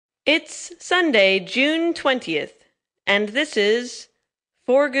It's Sunday, June 20th, and this is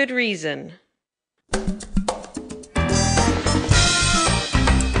For Good Reason.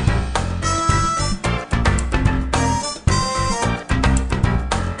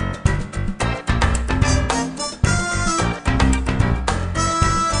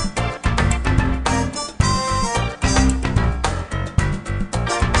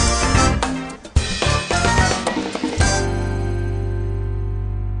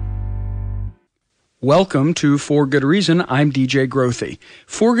 Welcome to For Good Reason. I'm DJ Grothy.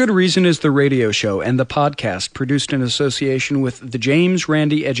 For Good Reason is the radio show and the podcast produced in association with the James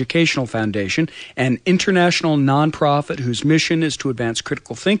Randi Educational Foundation, an international nonprofit whose mission is to advance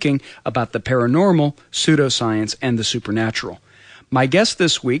critical thinking about the paranormal, pseudoscience, and the supernatural. My guest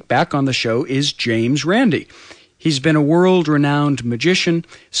this week back on the show is James Randi. He's been a world-renowned magician,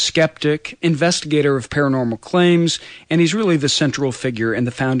 skeptic, investigator of paranormal claims, and he's really the central figure in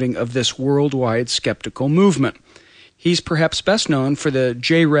the founding of this worldwide skeptical movement. He's perhaps best known for the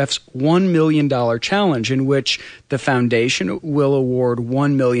JREF's $1 million challenge, in which the foundation will award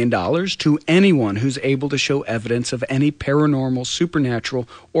 $1 million to anyone who's able to show evidence of any paranormal, supernatural,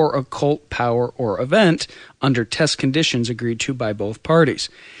 or occult power or event under test conditions agreed to by both parties.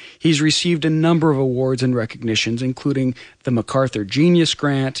 He's received a number of awards and recognitions, including the MacArthur Genius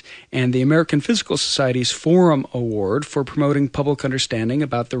Grant and the American Physical Society's Forum Award for promoting public understanding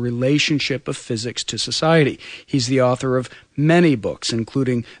about the relationship of physics to society. He's the author of many books,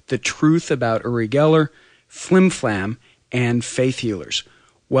 including The Truth About Uri Geller, Flim Flam, and Faith Healers.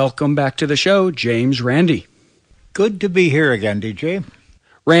 Welcome back to the show, James Randi. Good to be here again, DJ.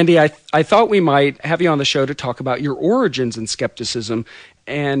 Randi, I thought we might have you on the show to talk about your origins in skepticism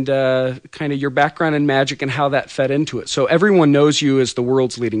and kind of your background in magic and how that fed into it. So everyone knows you as the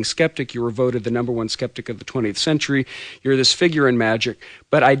world's leading skeptic. You were voted the number one skeptic of the 20th century. You're this figure in magic.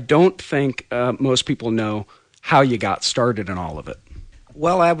 But I don't think most people know how you got started in all of it.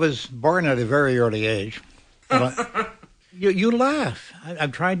 Well, I was born at a very early age. You laugh.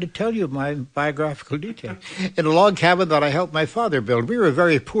 I'm trying to tell you my biographical details. In a log cabin that I helped my father build. We were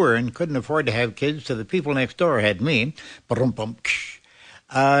very poor and couldn't afford to have kids, so the people next door had me.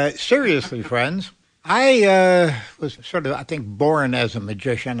 Seriously, friends, I was sort of, I think, born as a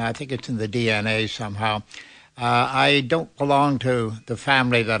magician. I think it's in the DNA somehow. I don't belong to the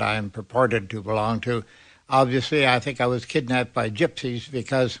family that I'm purported to belong to. Obviously, I think I was kidnapped by gypsies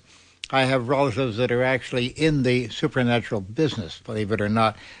because I have relatives that are actually in the supernatural business, believe it or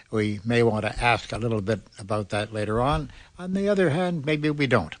not. We may want to ask a little bit about that later on. On the other hand, maybe we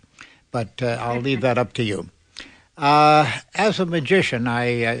don't. But I'll leave that up to you. As a magician,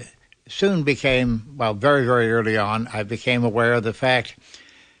 I soon became, well, very, very early on, I became aware of the fact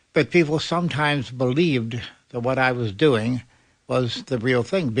that people sometimes believed that what I was doing was the real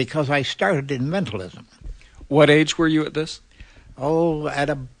thing because I started in mentalism. What age were you at this? Oh, at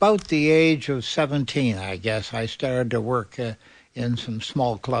about the age of 17, I guess, I started to work in some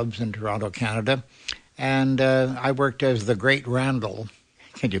small clubs in Toronto, Canada, and I worked as the Great Randall.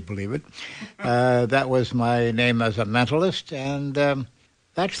 Can you believe it? That was my name as a mentalist, and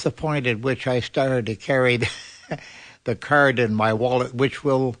that's the point at which I started to carry the card in my wallet, which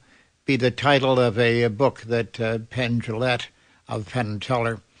will be the title of a book that Penn Jillette of Penn and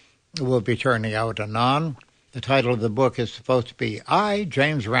Teller will be turning out anon. The title of the book is supposed to be, I,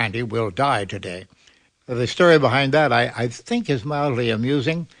 James Randi, Will Die Today. The story behind that, I think, is mildly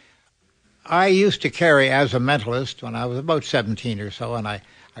amusing. I used to carry as a mentalist when I was about 17 or so, and I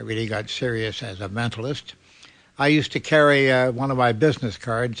really got serious as a mentalist. I used to carry one of my business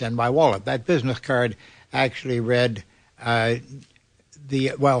cards in my wallet. That business card actually read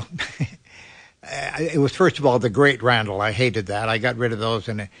it was, first of all, the Great Randall. I hated that. I got rid of those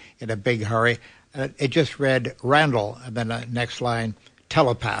in a big hurry. It just read Randall, and then the next line,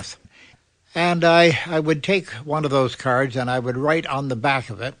 telepath. And I would take one of those cards, and I would write on the back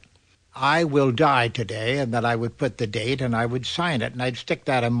of it, I will die today, and then I would put the date, and I would sign it, and I'd stick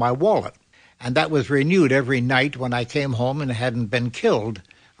that in my wallet. And that was renewed every night when I came home and hadn't been killed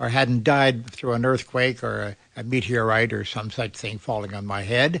or hadn't died through an earthquake or a meteorite or some such thing falling on my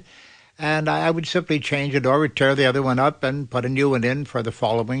head. And I would simply change it over, tear the other one up, and put a new one in for the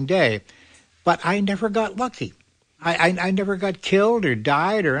following day. But I never got lucky. I never got killed or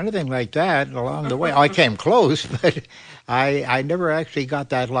died or anything like that along the way. I came close, but I never actually got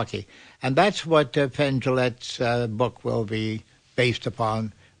that lucky. And that's what Penn Jillette's book will be based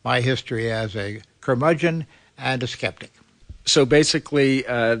upon, my history as a curmudgeon and a skeptic. So basically,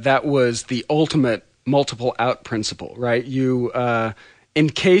 that was the ultimate multiple out principle, right? You, in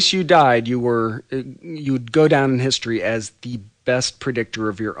case you died, you'd go down in history as the best predictor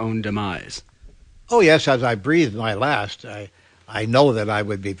of your own demise? Oh, yes, as I breathed my last, I know that I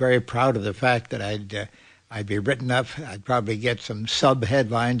would be very proud of the fact that I'd be written up. I'd probably get some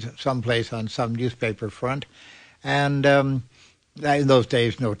sub-headlines someplace on some newspaper front. And in those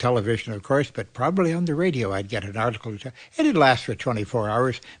days, no television, of course, but probably on the radio I'd get an article. It'd last for 24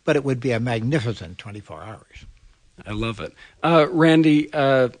 hours, but it would be a magnificent 24 hours. I love it. Randy,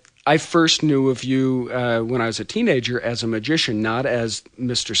 I first knew of you when I was a teenager as a magician, not as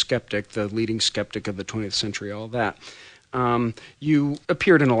Mr. Skeptic, the leading skeptic of the 20th century, all that. You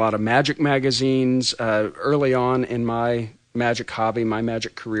appeared in a lot of magic magazines. Early on in my magic hobby, my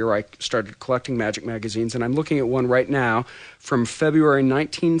magic career, I started collecting magic magazines, and I'm looking at one right now from February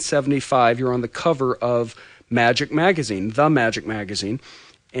 1975. You're on the cover of Magic Magazine, The Magic Magazine,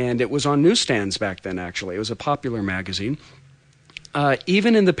 and it was on newsstands back then, actually. It was a popular magazine.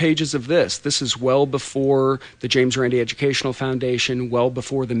 Even in the pages of this is well before the James Randi Educational Foundation, well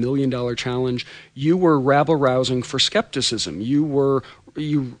before the $1 Million Challenge. You were rabble-rousing for skepticism.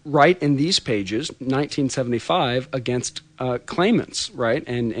 You write in these pages, 1975, against claimants, right?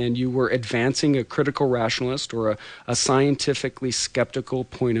 And you were advancing a critical rationalist or a scientifically skeptical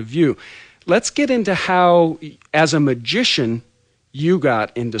point of view. Let's get into how, as a magician, you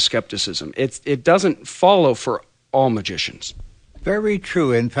got into skepticism. It doesn't follow for all magicians. Very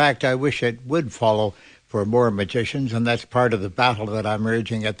true. In fact, I wish it would follow for more magicians, and that's part of the battle that I'm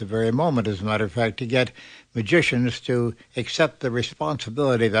urging at the very moment, as a matter of fact, to get magicians to accept the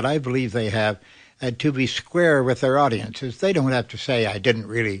responsibility that I believe they have and to be square with their audiences. They don't have to say, I didn't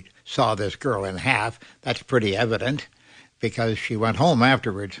really saw this girl in half. That's pretty evident because she went home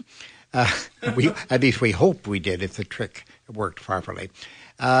afterwards. At least we hope we did if the trick worked properly.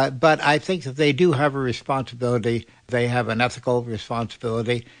 But I think that they do have a responsibility. They have an ethical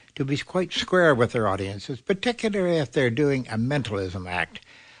responsibility to be quite square with their audiences, particularly if they're doing a mentalism act.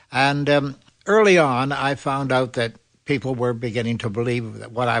 And early on, I found out that people were beginning to believe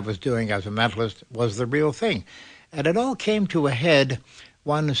that what I was doing as a mentalist was the real thing. And it all came to a head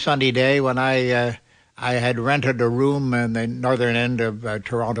one sunny day when I had rented a room in the northern end of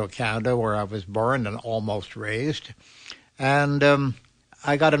Toronto, Canada, where I was born and almost raised. And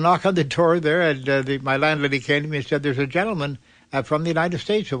I got a knock on the door there, and my landlady came to me and said, there's a gentleman from the United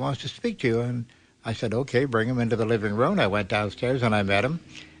States who wants to speak to you. And I said, okay, bring him into the living room. I went downstairs and I met him.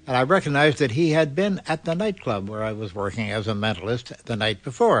 And I recognized that he had been at the nightclub where I was working as a mentalist the night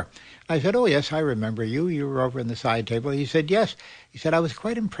before. I said, oh, yes, I remember you. You were over in the side table. He said, yes. He said, I was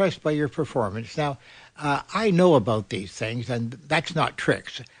quite impressed by your performance. Now, I know about these things, and that's not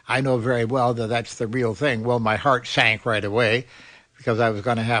tricks. I know very well that that's the real thing. Well, my heart sank right away, because I was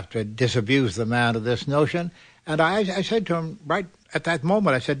going to have to disabuse the man of this notion. And I said to him right at that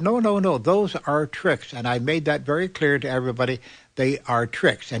moment, I said, no, those are tricks. And I made that very clear to everybody. They are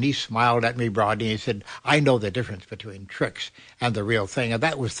tricks. And he smiled at me broadly. He said, I know the difference between tricks and the real thing. And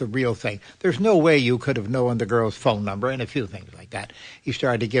that was the real thing. There's no way you could have known the girl's phone number and a few things like that. He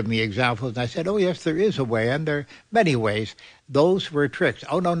started to give me examples. And I said, oh, yes, there is a way. And there are many ways. Those were tricks.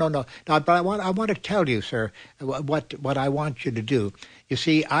 Oh, no. Now, but I want to tell you, sir, what I want you to do. You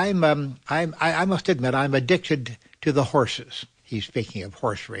see, I must admit, I'm addicted to the horses. He's speaking of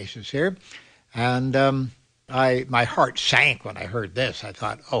horse races here. And my heart sank when I heard this. I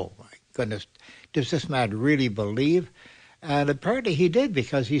thought, oh, my goodness, does this man really believe? And apparently he did,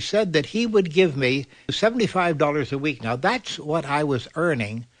 because he said that he would give me $75 a week. Now, that's what I was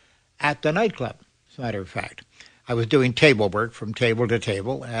earning at the nightclub, as a matter of fact. I was doing table work from table to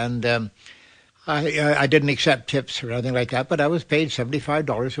table, and I didn't accept tips or anything like that, but I was paid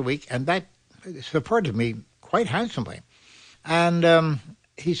 $75 a week, and that supported me quite handsomely. And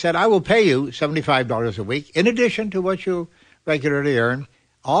he said, I will pay you $75 a week in addition to what you regularly earn.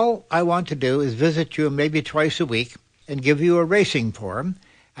 All I want to do is visit you maybe twice a week and give you a racing form.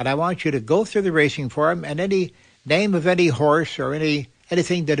 And I want you to go through the racing form, and any name of any horse or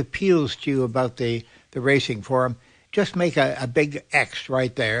anything that appeals to you about the racing form, just make a big X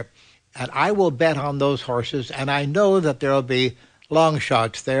right there. And I will bet on those horses, and I know that there will be long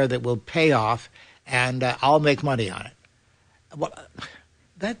shots there that will pay off, and I'll make money on it. Well,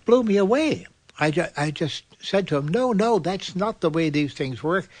 that blew me away. I just said to him, no, that's not the way these things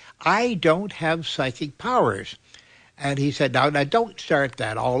work. I don't have psychic powers. And he said, now don't start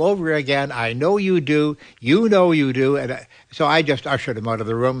that all over again. I know you do. You know you do. And so I just ushered him out of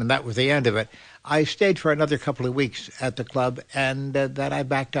the room, and that was the end of it. I stayed for another couple of weeks at the club, and then I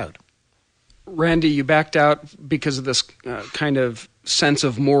backed out. Randy, you backed out because of this kind of sense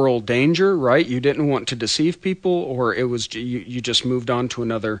of moral danger, right? You didn't want to deceive people, or it was you just moved on to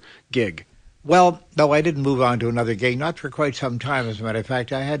another gig? Well, no, I didn't move on to another gig, not for quite some time, as a matter of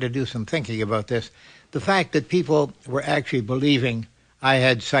fact. I had to do some thinking about this. The fact that people were actually believing I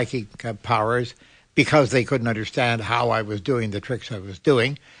had psychic powers because they couldn't understand how I was doing the tricks I was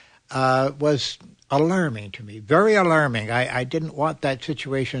doing was alarming to me, very alarming. I didn't want that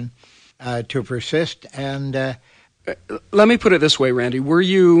situation to persist. And let me put it this way, Randy. Were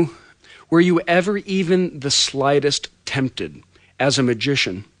you ever even the slightest tempted as a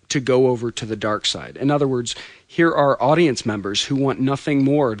magician to go over to the dark side? In other words, here are audience members who want nothing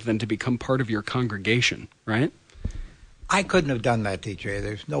more than to become part of your congregation, right? I couldn't have done that, DJ.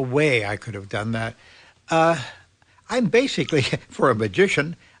 There's no way I could have done that. I'm basically, for a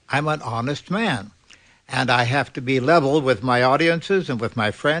magician, I'm an honest man. And I have to be level with my audiences and with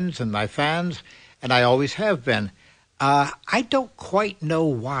my friends and my fans, and I always have been. I don't quite know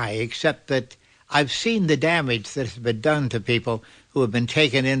why, except that I've seen the damage that has been done to people who have been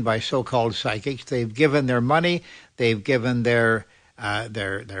taken in by so-called psychics. They've given their money, they've given their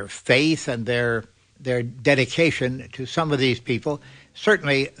faith and their dedication to some of these people.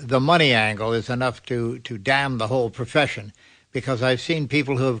 Certainly the money angle is enough to damn the whole profession, because I've seen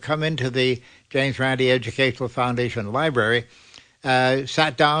people who have come into the James Randi Educational Foundation library,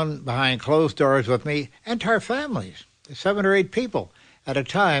 sat down behind closed doors with me, entire families, 7 or 8 people at a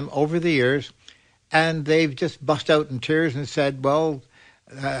time over the years, and they've just bust out in tears and said, well,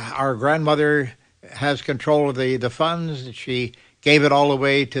 our grandmother has control of the funds. She gave it all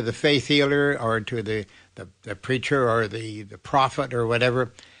away to the faith healer or to the preacher or the prophet or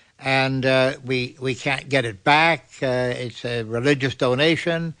whatever, and we can't get it back. It's a religious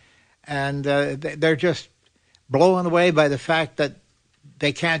donation, and they're just blown away by the fact that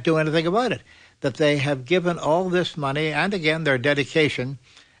they can't do anything about it, that they have given all this money and, again, their dedication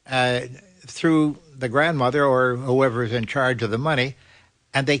through the grandmother or whoever is in charge of the money,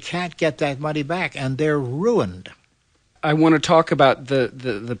 and they can't get that money back, and they're ruined. I want to talk about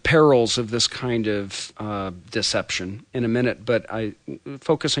the perils of this kind of deception in a minute, but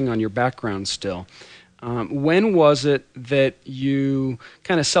focusing on your background still. When was it that you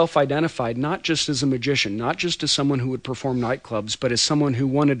kind of self-identified, not just as a magician, not just as someone who would perform nightclubs, but as someone who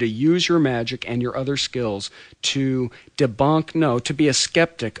wanted to use your magic and your other skills to to be a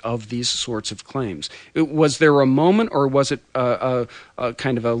skeptic of these sorts of claims? Was there a moment, or was it a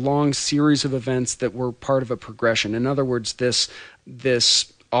kind of a long series of events that were part of a progression? In other words, this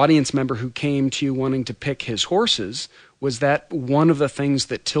audience member who came to you wanting to pick his horses, was that one of the things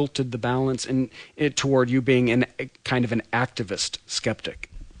that tilted the balance toward you being kind of an activist skeptic?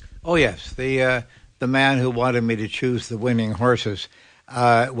 Oh yes, the man who wanted me to choose the winning horses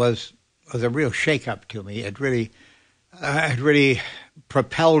was a real shake-up to me. It really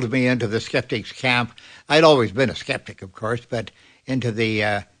propelled me into the skeptics camp. I'd always been a skeptic, of course, but into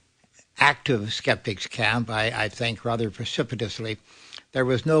the active skeptics camp, I think, rather precipitously. There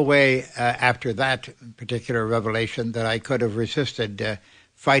was no way after that particular revelation that I could have resisted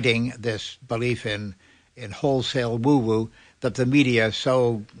fighting this belief in wholesale woo-woo that the media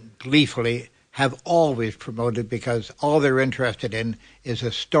so gleefully have always promoted, because all they're interested in is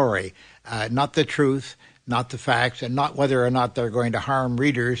a story, not the truth, not the facts, and not whether or not they're going to harm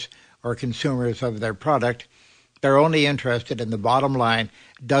readers or consumers of their product. They're only interested in the bottom line.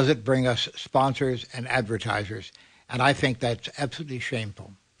 Does it bring us sponsors and advertisers? And I think that's absolutely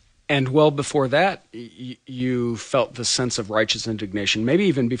shameful. And well before that, you felt the sense of righteous indignation, maybe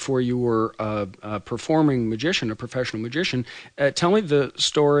even before you were a performing magician, a professional magician. Tell me the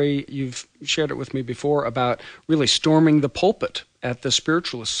story, you've shared it with me before, about really storming the pulpit at the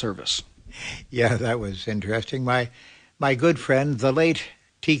spiritualist service. Yeah, that was interesting. My good friend, the late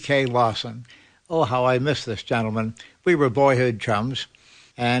T.K. Lawson, oh, how I miss this gentleman. We were boyhood chums,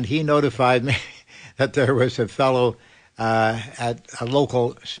 and he notified me that there was a fellow at a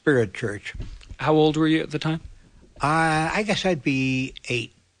local spirit church. How old were you at the time? I guess I'd be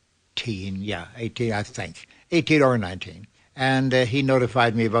 18, I think. 18 or 19. And he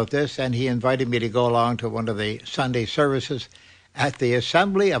notified me about this, and he invited me to go along to one of the Sunday services at the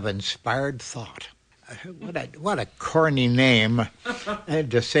Assembly of Inspired Thought. What a corny name,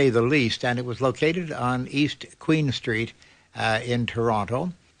 to say the least. And it was located on East Queen Street in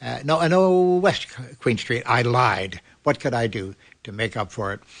Toronto. No, West Queen Street. I lied. What could I do to make up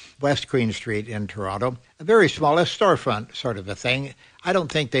for it? West Queen Street in Toronto. A very small, a storefront sort of a thing. I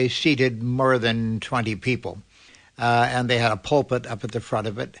don't think they seated more than 20 people. And they had a pulpit up at the front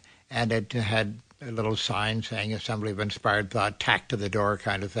of it, and it had a little sign saying Assembly of Inspired Thought, tacked to the door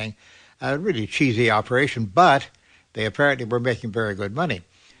kind of thing. A really cheesy operation, but they apparently were making very good money.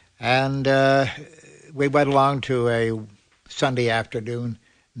 And we went along to a Sunday afternoon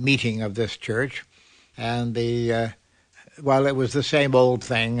meeting of this church. And well, it was the same old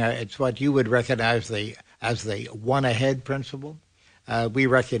thing. It's what you would recognize as the one-ahead principle. We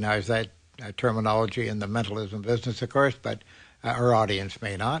recognize that terminology in the mentalism business, of course, but our audience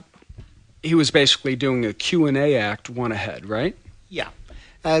may not. He was basically doing a Q&A act one ahead, right? Yeah.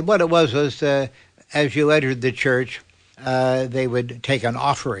 And what it was as you entered the church, they would take an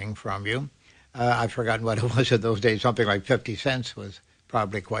offering from you. I've forgotten what it was in those days. Something like 50 cents was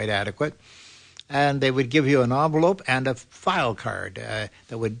probably quite adequate. And they would give you an envelope and a file card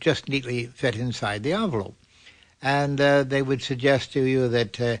that would just neatly fit inside the envelope. And they would suggest to you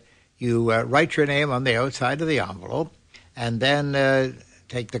that you write your name on the outside of the envelope and then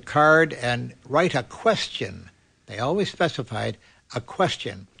take the card and write a question. They always specified a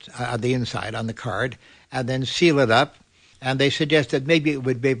question on the inside on the card and then seal it up. And they suggested maybe it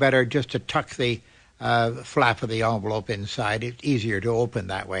would be better just to tuck the flap of the envelope inside. It's easier to open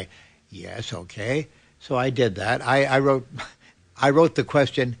that way. Yes, okay. So I did that. I wrote the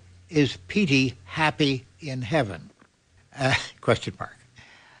question, is Petey happy in heaven? Question mark.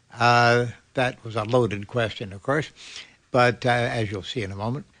 That was a loaded question, of course, but as you'll see in a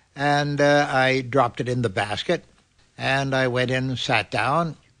moment. And I dropped it in the basket, and I went in and sat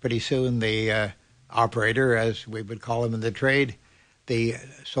down. Pretty soon the operator, as we would call him in the trade, the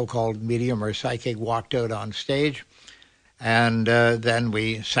so-called medium or psychic, walked out on stage. And then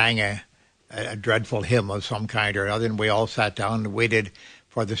we sang a dreadful hymn of some kind or another, and we all sat down and waited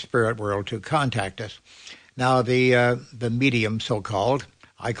for the spirit world to contact us. Now, the medium, so-called,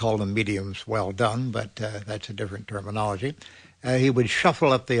 I call them mediums well done, but that's a different terminology. He would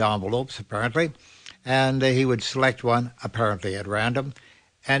shuffle up the envelopes, apparently, and he would select one, apparently at random,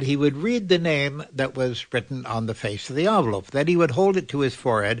 and he would read the name that was written on the face of the envelope. Then he would hold it to his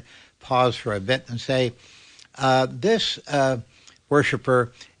forehead, pause for a bit, and say, this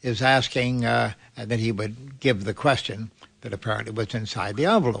worshiper is asking, and then he would give the question that apparently was inside the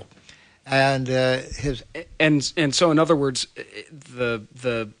envelope. And so in other words,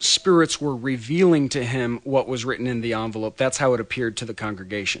 the spirits were revealing to him what was written in the envelope. That's how it appeared to the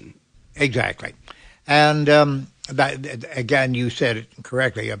congregation. Exactly. And that, again, you said it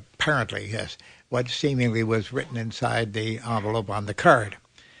correctly, apparently, yes, what seemingly was written inside the envelope on the card.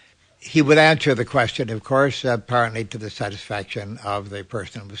 He would answer the question, of course, apparently to the satisfaction of the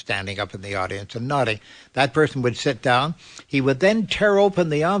person who was standing up in the audience and nodding. That person would sit down. He would then tear open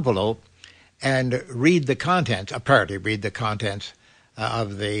the envelope and read the contents, apparently read the contents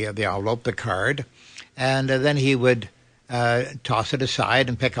of the envelope, the card, and then he would toss it aside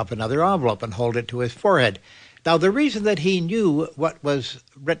and pick up another envelope and hold it to his forehead. Now, the reason that he knew what was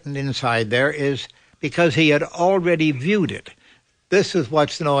written inside there is because he had already viewed it. This is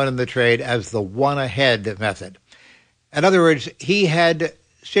what's known in the trade as the one-ahead method. In other words, he had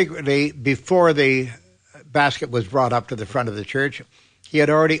secretly, before the basket was brought up to the front of the church, he had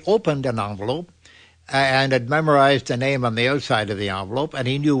already opened an envelope and had memorized the name on the outside of the envelope, and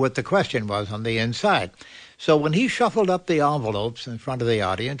he knew what the question was on the inside. So when he shuffled up the envelopes in front of the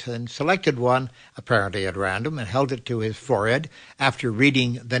audience and selected one, apparently at random, and held it to his forehead, after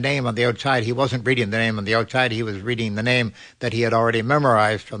reading the name on the outside, he wasn't reading the name on the outside, he was reading the name that he had already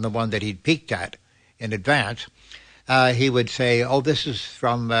memorized from the one that he'd peeked at in advance. He would say, oh, this is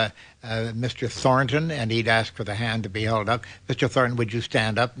from Mr. Thornton, and he'd ask for the hand to be held up. Mr. Thornton, would you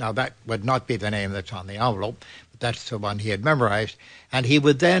stand up? Now, that would not be the name that's on the envelope, but that's the one he had memorized. And he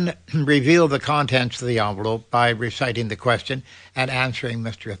would then reveal the contents of the envelope by reciting the question and answering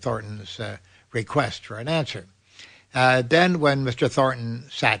Mr. Thornton's request for an answer. Then when Mr. Thornton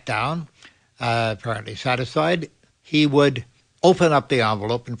sat down, apparently satisfied, he would open up the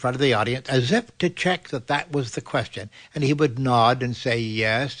envelope in front of the audience as if to check that that was the question. And he would nod and say,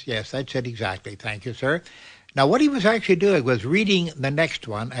 yes, that's it exactly. Thank you, sir. Now, what he was actually doing was reading the next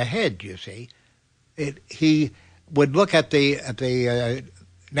one ahead, you see. He would look at the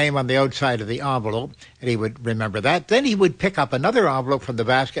name on the outside of the envelope, and he would remember that. Then he would pick up another envelope from the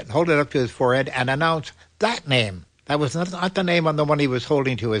basket and hold it up to his forehead and announce that name. That was not the name on the one he was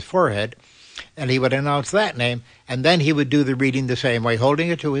holding to his forehead. And he would announce that name, and then he would do the reading the same way, holding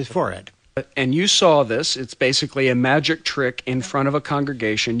it to his forehead. And you saw this. It's basically a magic trick in front of a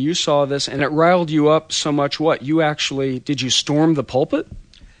congregation. You saw this, and it riled you up so much what? Did you storm the pulpit?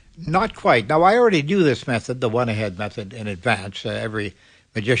 Not quite. Now, I already knew this method, the one-ahead method, in advance. Every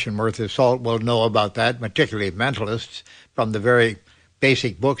magician worth his salt will know about that, particularly mentalists, from the very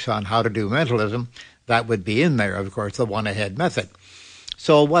basic books on how to do mentalism. That would be in there, of course, the one-ahead method.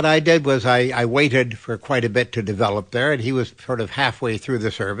 So what I did was I waited for quite a bit to develop there, and he was sort of halfway through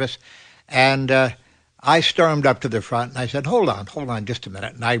the service. And I stormed up to the front and I said, hold on just a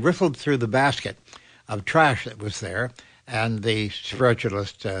minute. And I riffled through the basket of trash that was there, and the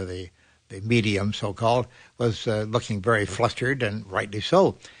spiritualist, the medium so-called, was looking very flustered, and rightly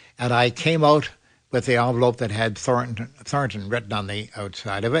so. And I came out with the envelope that had Thornton written on the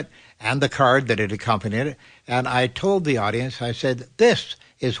outside of it, and the card that had accompanied it, and I told the audience, I said, this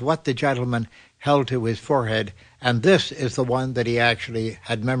is what the gentleman held to his forehead, and this is the one that he actually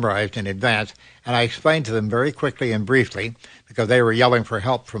had memorized in advance. And I explained to them very quickly and briefly, because they were yelling for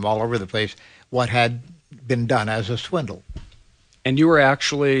help from all over the place, what had been done as a swindle. And you were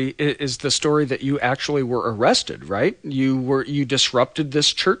actually, is the story that you actually were arrested, right? You disrupted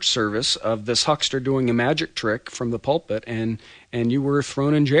this church service of this huckster doing a magic trick from the pulpit, and you were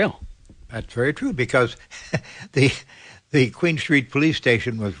thrown in jail. That's very true, because the Queen Street police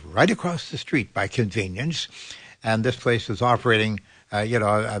station was right across the street by convenience, and this place was operating,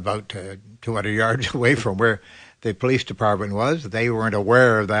 about 200 yards away from where the police department was. They weren't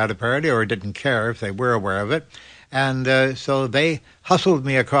aware of that, apparently, or didn't care if they were aware of it. And so they hustled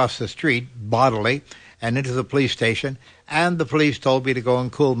me across the street bodily and into the police station, and the police told me to go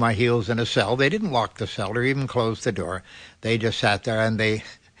and cool my heels in a cell. They didn't lock the cell or even close the door. They just sat there, and they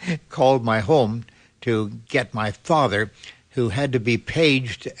called my home to get my father, who had to be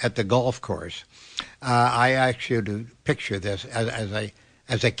paged at the golf course. I actually picture this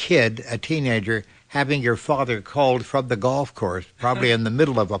as a kid, a teenager, having your father called from the golf course, probably in the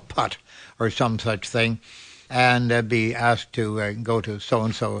middle of a putt or some such thing, and be asked to go to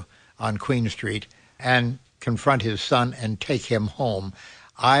so-and-so on Queen Street and confront his son and take him home.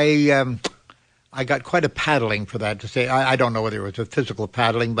 I got quite a paddling for that, to say. I don't know whether it was a physical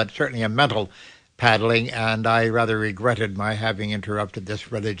paddling, but certainly a mental paddling, and I rather regretted my having interrupted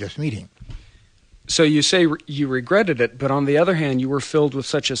this religious meeting. So you say you regretted it, but on the other hand, you were filled with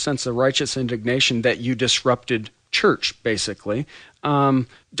such a sense of righteous indignation that you disrupted church, basically.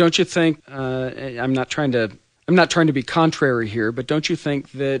 Don't you think, I'm not trying to be contrary here, but don't you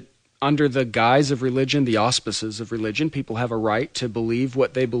think that under the guise of religion, the auspices of religion, people have a right to believe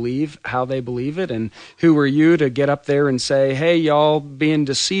what they believe, how they believe it? And who are you to get up there and say, hey, y'all being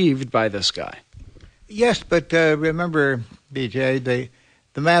deceived by this guy? Yes, but remember, BJ,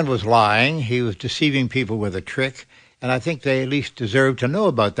 the man was lying. He was deceiving people with a trick, and I think they at least deserve to know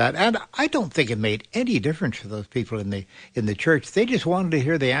about that. And I don't think it made any difference to those people in the church. They just wanted to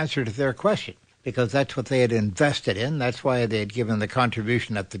hear the answer to their question, because that's what they had invested in. That's why they had given the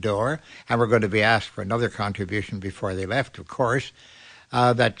contribution at the door, and were going to be asked for another contribution before they left, of course.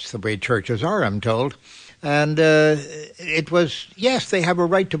 That's the way churches are, I'm told. And it was, yes, they have a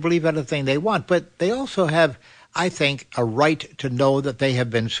right to believe anything they want, but they also have, I think, a right to know that they have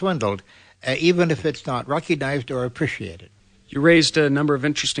been swindled, even if it's not recognized or appreciated. You raised a number of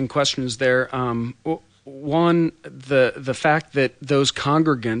interesting questions there. One, the fact that those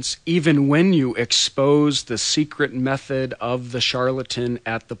congregants, even when you expose the secret method of the charlatan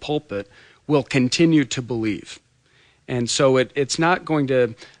at the pulpit, will continue to believe. And so it's not going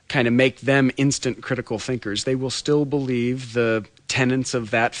to kind of make them instant critical thinkers. They will still believe the tenets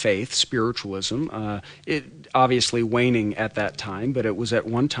of that faith, spiritualism, it obviously waning at that time, but it was at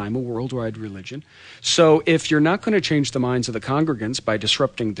one time a worldwide religion. So if you're not going to change the minds of the congregants by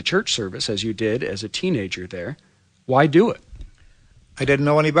disrupting the church service, as you did as a teenager there, why do it? I didn't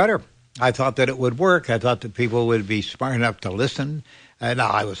know any better. I thought that it would work. I thought that people would be smart enough to listen.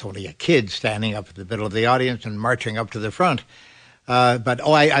 Now, I was only a kid standing up in the middle of the audience and marching up to the front. But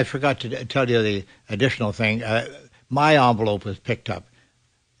I forgot to tell you the additional thing. My envelope was picked up.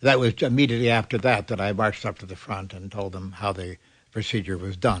 That was immediately after that I marched up to the front and told them how the procedure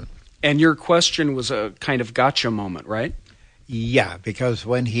was done. And your question was a kind of gotcha moment, right? Yeah, because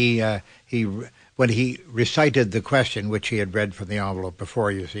when he recited the question, which he had read from the envelope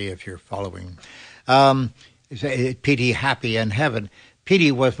before, you see, if you're following, Petey happy in heaven.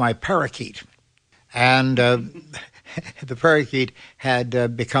 Petey was my parakeet, and the parakeet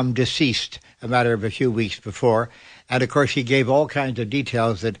had become deceased a matter of a few weeks before. And, of course, he gave all kinds of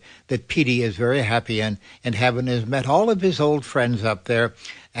details that Petey is very happy in heaven, has met all of his old friends up there,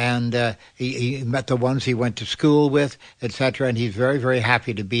 and he met the ones he went to school with, etc., and he's very, very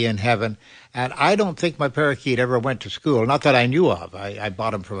happy to be in heaven. And I don't think my parakeet ever went to school, not that I knew of. I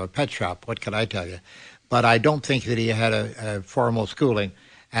bought him from a pet shop, what can I tell you? But I don't think that he had a formal schooling,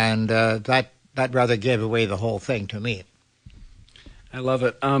 and that rather gave away the whole thing to me. I love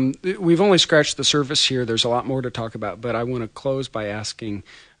it. We've only scratched the surface here. There's a lot more to talk about, but I want to close by asking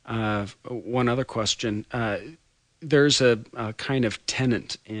one other question. There's a kind of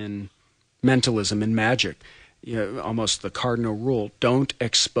tenet in mentalism and magic almost the cardinal rule, don't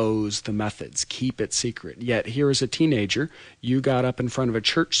expose the methods, keep it secret. Yet here as a teenager, you got up in front of a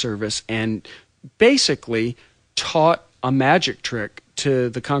church service and basically taught a magic trick to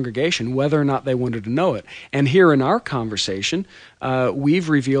the congregation, whether or not they wanted to know it. And here in our conversation, we've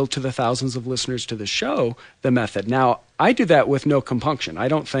revealed to the thousands of listeners to the show the method. Now, I do that with no compunction. I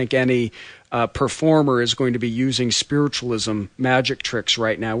don't think any performer is going to be using spiritualism magic tricks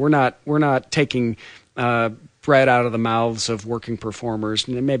right now. We're not taking bread out of the mouths of working performers.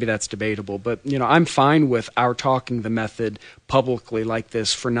 Maybe that's debatable, but I'm fine with our talking the method publicly like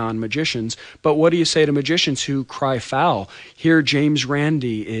this for non-magicians. But what do you say to magicians who cry foul? Here, James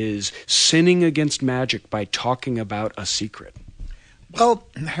Randi is sinning against magic by talking about a secret. Well,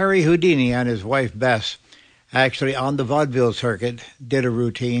 Harry Houdini and his wife Bess actually on the vaudeville circuit did a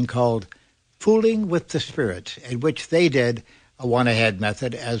routine called Fooling with the Spirits, in which they did a one-ahead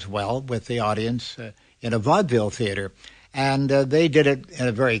method as well with the audience in a vaudeville theater. And they did it in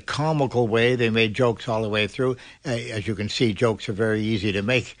a very comical way. They made jokes all the way through. As you can see, jokes are very easy to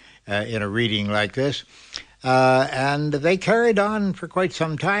make in a reading like this. And they carried on for quite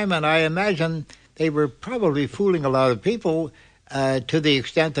some time, and I imagine they were probably fooling a lot of people to the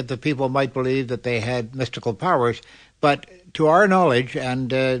extent that the people might believe that they had mystical powers. But to our knowledge,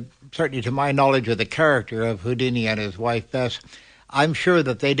 and certainly to my knowledge of the character of Houdini and his wife Bess, I'm sure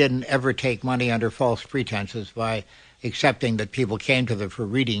that they didn't ever take money under false pretenses by accepting that people came to them for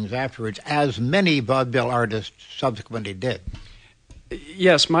readings afterwards, as many vaudeville artists subsequently did.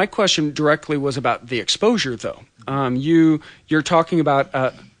 Yes, my question directly was about the exposure, though. You're talking about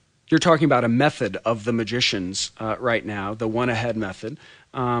a method of the magicians right now, the one-ahead method.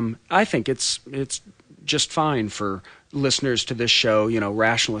 I think it's just fine for listeners to this show,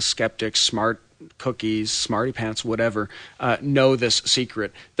 rationalist skeptics, smart cookies, smarty pants, whatever, know this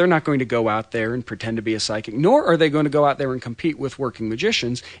secret. They're not going to go out there and pretend to be a psychic, nor are they going to go out there and compete with working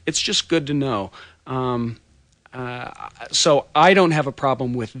magicians. It's just good to know. So I don't have a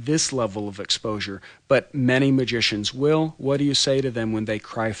problem with this level of exposure, but many magicians will. What do you say to them when they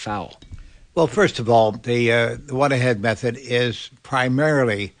cry foul? Well, first of all, the one-ahead method is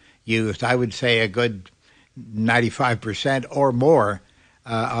primarily used, I would say a good 95% or more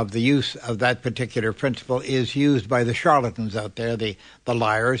of the use of that particular principle is used by the charlatans out there, the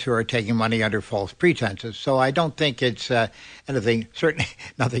liars who are taking money under false pretenses. So I don't think it's anything, certainly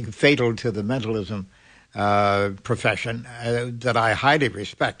nothing fatal to the mentalism profession that I highly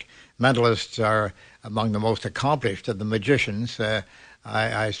respect. Mentalists are among the most accomplished of the magicians.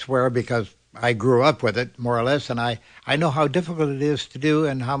 I swear, because I grew up with it, more or less, and I know how difficult it is to do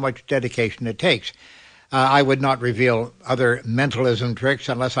and how much dedication it takes. I would not reveal other mentalism tricks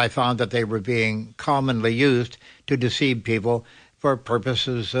unless I found that they were being commonly used to deceive people for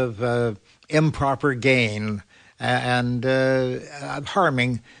purposes of improper gain and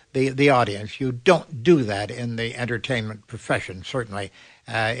harming the audience. You don't do that in the entertainment profession, certainly.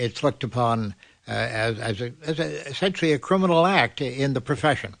 It's looked upon as essentially a criminal act in the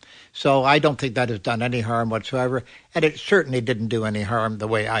profession. So I don't think that has done any harm whatsoever, and it certainly didn't do any harm the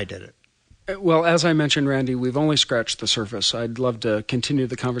way I did it. Well, as I mentioned, Randy, we've only scratched the surface. I'd love to continue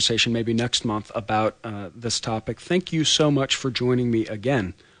the conversation maybe next month about this topic. Thank you so much for joining me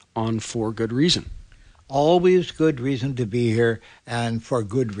again on For Good Reason. Always good reason to be here, and for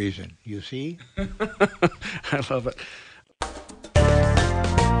good reason, you see? I love it.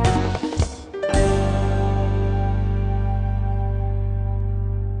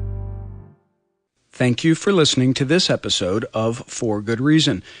 Thank you for listening to this episode of For Good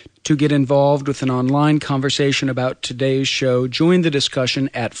Reason. To get involved with an online conversation about today's show, join the discussion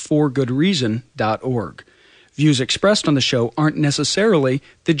at forgoodreason.org. Views expressed on the show aren't necessarily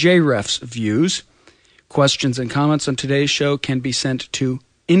the JREF's views. Questions and comments on today's show can be sent to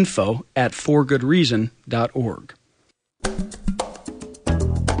info@forgoodreason.org.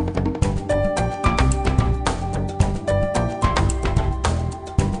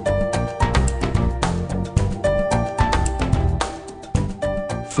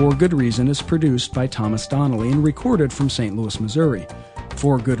 For Good Reason is produced by Thomas Donnelly and recorded from St. Louis, Missouri.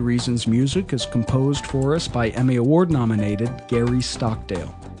 For Good Reason's music is composed for us by Emmy Award-nominated Gary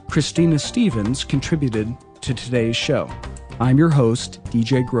Stockdale. Christina Stevens contributed to today's show. I'm your host,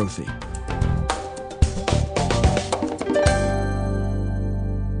 DJ Grothy.